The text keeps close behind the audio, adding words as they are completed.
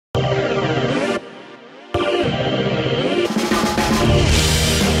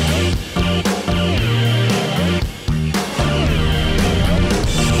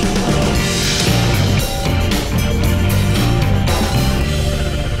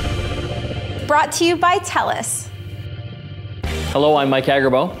brought to you by TELUS. Hello, I'm Mike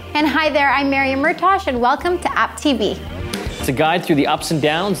Agarbo. And hi there, I'm Miriam Murtosh, and welcome to AppTV. It's a guide through the ups and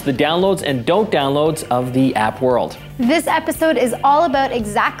downs, the downloads and don't downloads of the app world. This episode is all about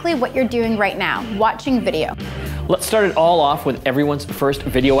exactly what you're doing right now, watching video. Let's start it all off with everyone's first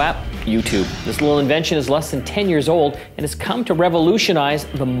video app, YouTube. This little invention is less than 10 years old and has come to revolutionize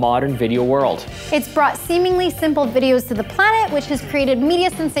the modern video world. It's brought seemingly simple videos to the planet, which has created media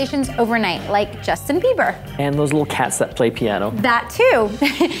sensations overnight, like Justin Bieber. And those little cats that play piano. That too.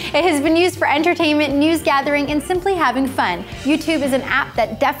 It has been used for entertainment, news gathering, and simply having fun. YouTube is an app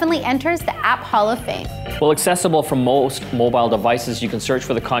that definitely enters the App Hall of Fame. Well, accessible from most mobile devices, you can search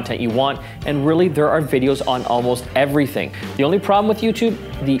for the content you want, and really there are videos on almost everything. The only problem with YouTube,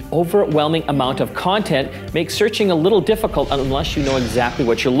 the overwhelming amount of content makes searching a little difficult unless you know exactly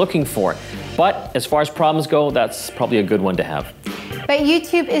what you're looking for. But as far as problems go, that's probably a good one to have. But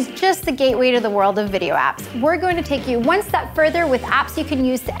YouTube is just the gateway to the world of video apps. We're going to take you one step further with apps you can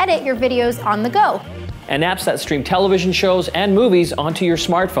use to edit your videos on the go. And apps that stream television shows and movies onto your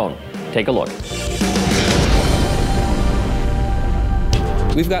smartphone. Take a look.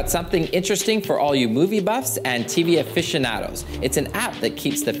 We've got something interesting for all you movie buffs and TV aficionados. It's an app that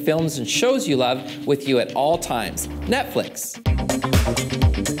keeps the films and shows you love with you at all times. Netflix.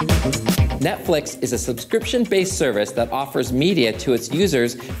 Netflix is a subscription-based service that offers media to its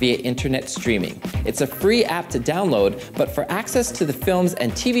users via internet streaming. It's a free app to download, but for access to the films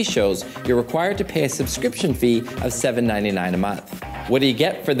and TV shows, you're required to pay a subscription fee of $7.99 a month. What do you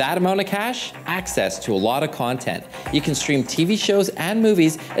get for that amount of cash? Access to a lot of content. You can stream TV shows and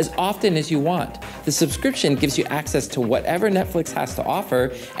movies as often as you want. The subscription gives you access to whatever Netflix has to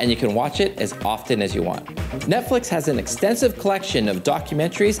offer, and you can watch it as often as you want. Netflix has an extensive collection of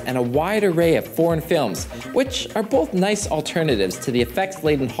documentaries and a wide array of foreign films, which are both nice alternatives to the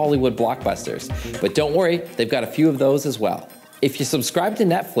effects-laden Hollywood blockbusters. But don't worry, they've got a few of those as well. If you subscribe to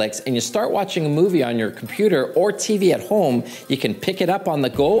Netflix and you start watching a movie on your computer or TV at home, you can pick it up on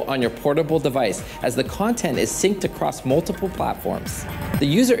the go on your portable device, as the content is synced across multiple platforms. The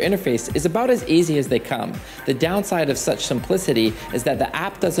user interface is about as easy as they come. The downside of such simplicity is that the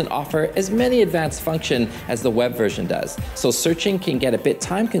app doesn't offer as many advanced functions as the web version does, so searching can get a bit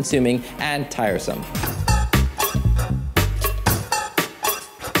time-consuming and tiresome.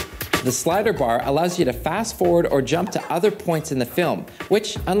 The slider bar allows you to fast forward or jump to other points in the film,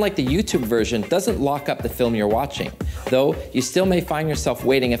 which, unlike the YouTube version, doesn't lock up the film you're watching. Though, you still may find yourself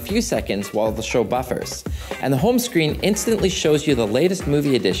waiting a few seconds while the show buffers. And the home screen instantly shows you the latest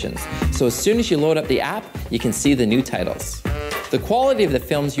movie editions, so as soon as you load up the app, you can see the new titles. The quality of the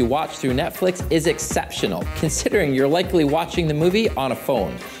films you watch through Netflix is exceptional, considering you're likely watching the movie on a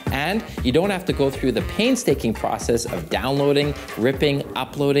phone. And you don't have to go through the painstaking process of downloading, ripping,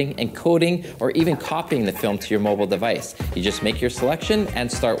 uploading, encoding, or even copying the film to your mobile device. You just make your selection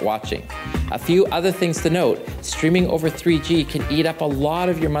and start watching. A few other things to note: streaming over 3G can eat up a lot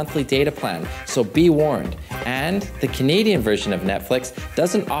of your monthly data plan, so be warned. And the Canadian version of Netflix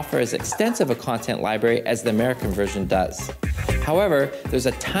doesn't offer as extensive a content library as the American version does. However, there's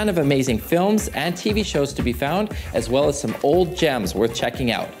a ton of amazing films and TV shows to be found, as well as some old gems worth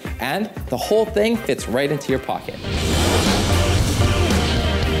checking out. And the whole thing fits right into your pocket.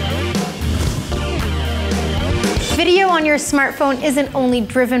 Video on your smartphone isn't only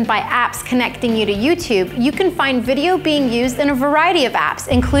driven by apps connecting you to YouTube. You can find video being used in a variety of apps,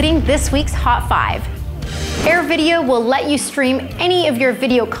 including this week's Hot 5. Air Video will let you stream any of your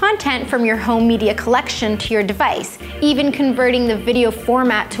video content from your home media collection to your device, even converting the video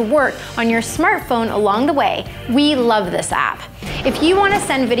format to work on your smartphone along the way. We love this app. If you want to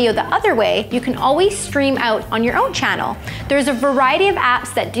send video the other way, you can always stream out on your own channel. There's a variety of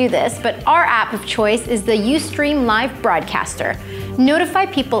apps that do this, but our app of choice is the UStream Live Broadcaster. Notify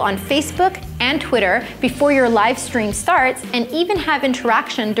people on Facebook and Twitter before your live stream starts, and even have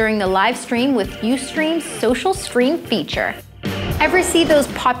interaction during the live stream with UStream's Social Stream feature. Ever see those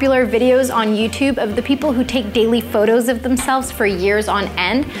popular videos on YouTube of the people who take daily photos of themselves for years on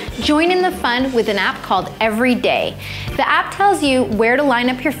end? Join in the fun with an app called Every Day. The app tells you where to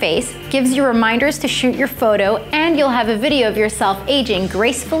line up your face, gives you reminders to shoot your photo, and you'll have a video of yourself aging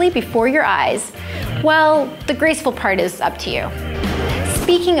gracefully before your eyes. Well, the graceful part is up to you.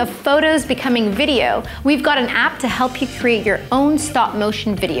 Speaking of photos becoming video, we've got an app to help you create your own stop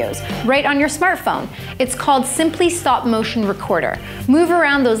motion videos right on your smartphone. It's called Simply Stop Motion Recorder. Move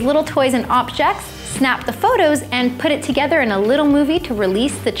around those little toys and objects, snap the photos, and put it together in a little movie to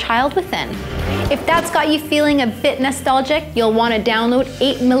release the child within. If that's got you feeling a bit nostalgic, you'll want to download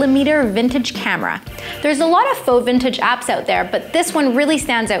 8mm vintage camera. There's a lot of faux vintage apps out there, but this one really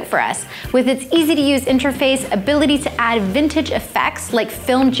stands out for us. With its easy-to-use interface, ability to add vintage effects like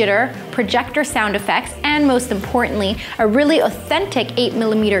film jitter, projector sound effects, and most importantly, a really authentic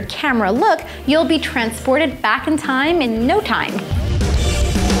 8mm camera look, you'll be transported back in time in no time.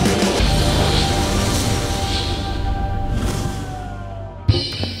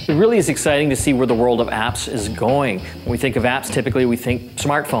 It really is exciting to see where the world of apps is going. When we think of apps, typically we think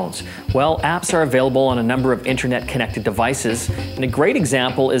smartphones. Well, apps are available on a number of internet-connected devices, and a great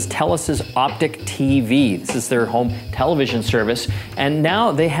example is TELUS's AppTV. This is their home television service, and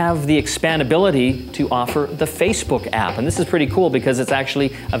now they have the expandability to offer the Facebook app. And this is pretty cool because it's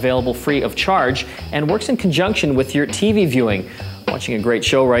actually available free of charge and works in conjunction with your TV viewing. Watching a great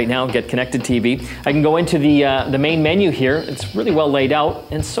show right now, Get Connected TV. I can go into the main menu here. It's really well laid out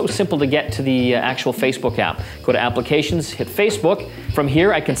and so simple to get to the actual Facebook app. Go to Applications, hit Facebook. From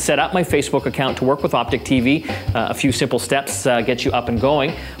here, I can set up my Facebook account to work with AppTV. A few simple steps get you up and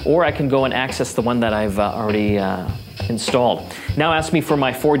going, or I can go and access the one that I've already installed. Now ask me for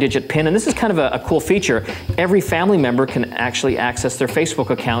my 4-digit PIN, and this is kind of a cool feature. Every family member can actually access their Facebook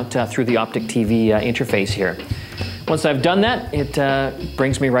account through the AppTV interface here. Once I've done that, it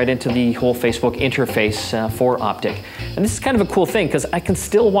brings me right into the whole Facebook interface for Optic. And this is kind of a cool thing because I can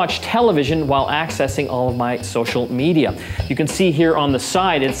still watch television while accessing all of my social media. You can see here on the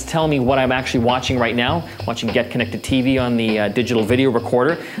side, it's telling me what I'm actually watching right now, watching Get Connected TV on the digital video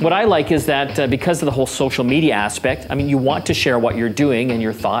recorder. What I like is that because of the whole social media aspect, I mean, you want to share what you're doing and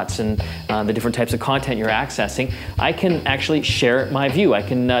your thoughts and the different types of content you're accessing. I can actually share my view. I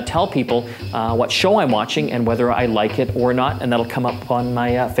can tell people what show I'm watching and whether I like it or not, and that'll come up on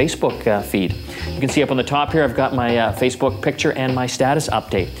my Facebook feed. You can see up on the top here, I've got my Facebook picture and my status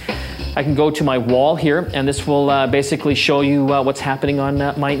update. I can go to my wall here, and this will basically show you what's happening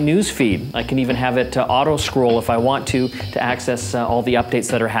on my news feed. I can even have it auto scroll if I want to access all the updates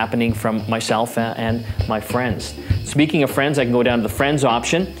that are happening from myself and my friends. Speaking of friends, I can go down to the friends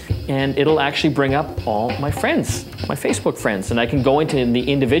option, and it'll actually bring up all my friends, my Facebook friends. And I can go into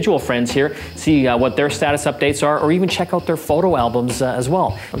the individual friends here, see what their status updates are, or even check out their photo albums as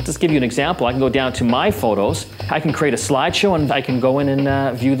well. I'll just give you an example. I can go down to my photos. I can create a slideshow, and I can go in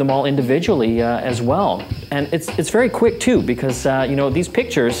and view them all individually as well. And it's very quick too, because you know, these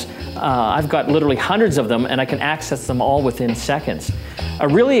pictures, I've got literally hundreds of them, and I can access them all within seconds. A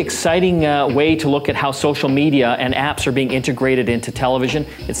really exciting way to look at how social media and apps are being integrated into television.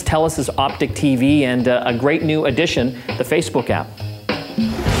 It's TELUS's AppTV, and a great new addition, the Facebook app.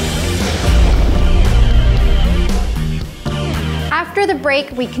 After the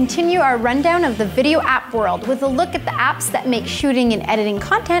break, we continue our rundown of the video app world with a look at the apps that make shooting and editing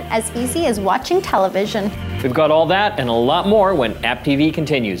content as easy as watching television. We've got all that and a lot more when AppTV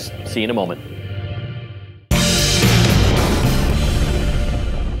continues. See you in a moment.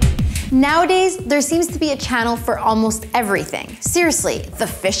 Nowadays, there seems to be a channel for almost everything. Seriously, the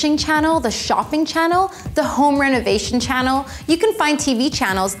fishing channel, the shopping channel, the home renovation channel. You can find TV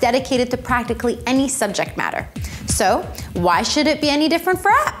channels dedicated to practically any subject matter. So, why should it be any different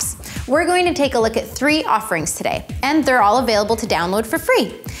for apps? We're going to take a look at 3 offerings today, and they're all available to download for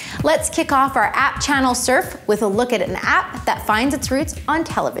free. Let's kick off our app channel surf with a look at an app that finds its roots on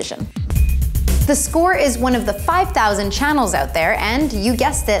television. The Score is one of the 5,000 channels out there, and you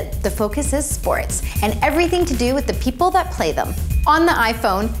guessed it, the focus is sports and everything to do with the people that play them. On the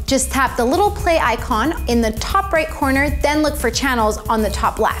iPhone, just tap the little play icon in the top right corner, then look for channels on the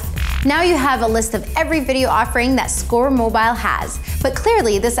top left. Now you have a list of every video offering that Score Mobile has. But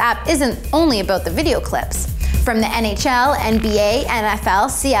clearly, this app isn't only about the video clips. From the NHL, NBA, NFL,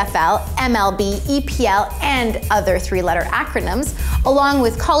 CFL, MLB, EPL, and other 3-letter acronyms, along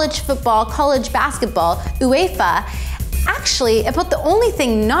with college football, college basketball, UEFA. Actually, about the only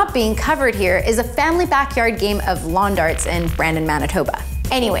thing not being covered here is a family backyard game of lawn darts in Brandon, Manitoba.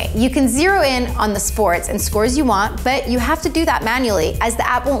 Anyway, you can zero in on the sports and scores you want, but you have to do that manually as the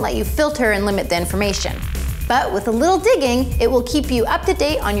app won't let you filter and limit the information. But with a little digging, it will keep you up to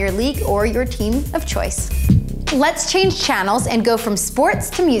date on your league or your team of choice. Let's change channels and go from sports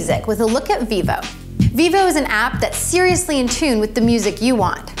to music with a look at Vivo. Vivo is an app that's seriously in tune with the music you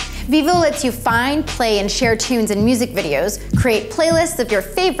want. Vivo lets you find, play, and share tunes and music videos, create playlists of your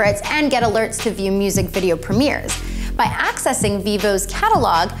favorites, and get alerts to view music video premieres. By accessing Vivo's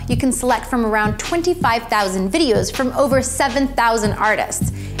catalog, you can select from around 25,000 videos from over 7,000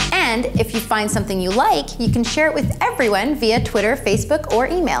 artists. And if you find something you like, you can share it with everyone via Twitter, Facebook, or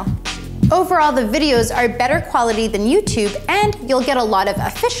email. Overall, the videos are better quality than YouTube, and you'll get a lot of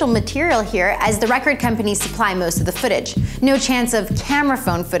official material here as the record companies supply most of the footage. No chance of camera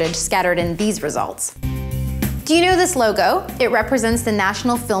phone footage scattered in these results. Do you know this logo? It represents the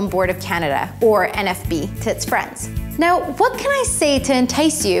National Film Board of Canada, or NFB to its friends. Now, what can I say to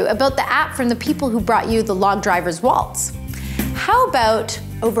entice you about the app from the people who brought you the Log Driver's Waltz? How about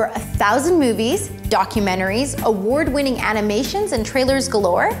over 1,000 movies, documentaries, award-winning animations, and trailers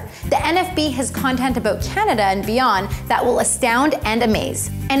galore? The NFB has content about Canada and beyond that will astound and amaze.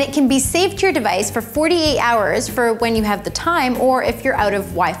 And it can be saved to your device for 48 hours for when you have the time or if you're out of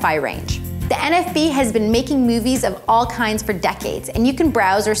Wi-Fi range. The NFB has been making movies of all kinds for decades, and you can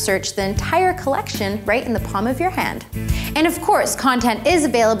browse or search the entire collection right in the palm of your hand. And of course, content is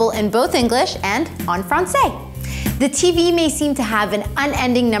available in both English and en français. The TV may seem to have an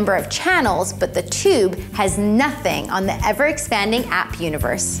unending number of channels, but the tube has nothing on the ever-expanding app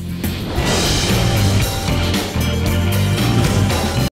universe.